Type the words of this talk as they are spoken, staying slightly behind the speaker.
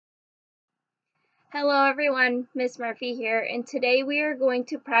Hello everyone, Miss Murphy here, and today we are going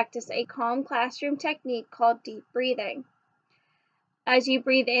to practice a calm classroom technique called deep breathing. As you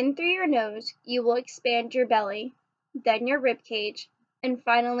breathe in through your nose, you will expand your belly, then your rib cage, and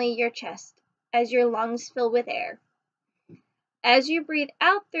finally your chest, as your lungs fill with air. As you breathe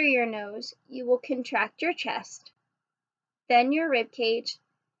out through your nose, you will contract your chest, then your rib cage,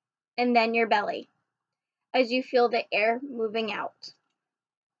 and then your belly, as you feel the air moving out.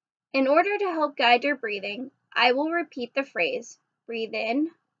 In order to help guide your breathing, I will repeat the phrase, breathe in,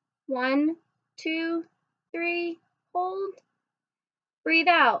 1, 2, 3, hold. Breathe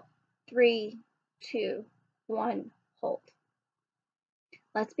out, 3, 2, 1, hold.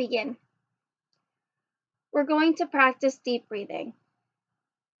 Let's begin. We're going to practice deep breathing.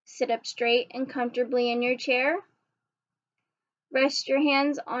 Sit up straight and comfortably in your chair. Rest your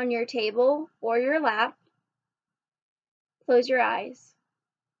hands on your table or your lap. Close your eyes.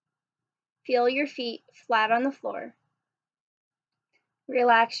 Feel your feet flat on the floor.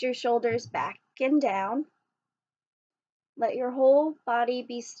 Relax your shoulders back and down. Let your whole body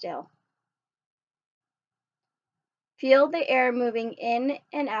be still. Feel the air moving in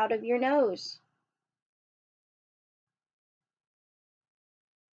and out of your nose.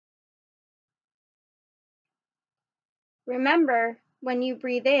 Remember, when you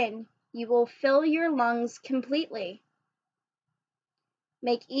breathe in, you will fill your lungs completely.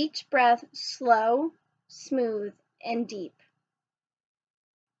 Make each breath slow, smooth, and deep.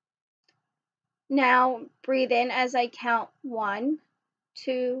 Now breathe in as I count 1,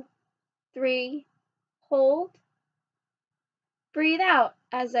 2, 3, hold. Breathe out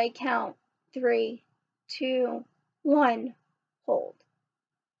as I count 3, 2, 1, hold.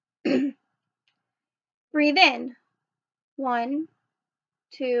 Breathe in, 1,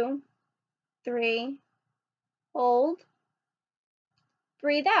 2, 3, hold.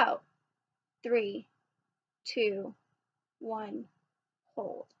 Breathe out, 3, 2, 1,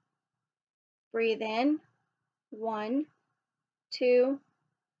 hold. Breathe in, 1, 2,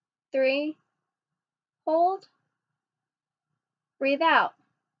 3, hold. Breathe out,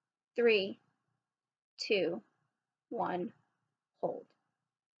 3, 2, 1, hold.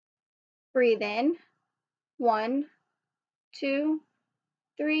 Breathe in, 1, 2,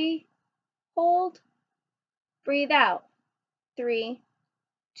 3, hold. Breathe out, 3,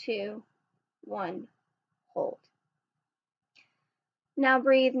 2, 1, hold. Now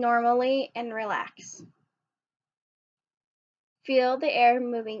breathe normally and relax. Feel the air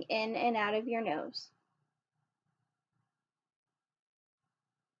moving in and out of your nose.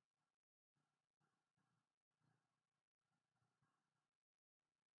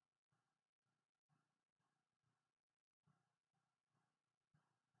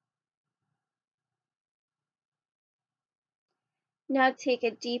 Now take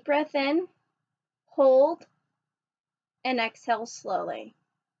a deep breath in, hold, and exhale slowly.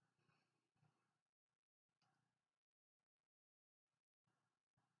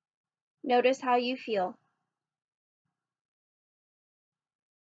 Notice how you feel.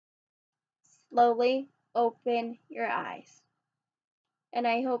 Slowly open your eyes, and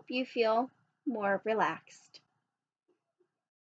I hope you feel more relaxed.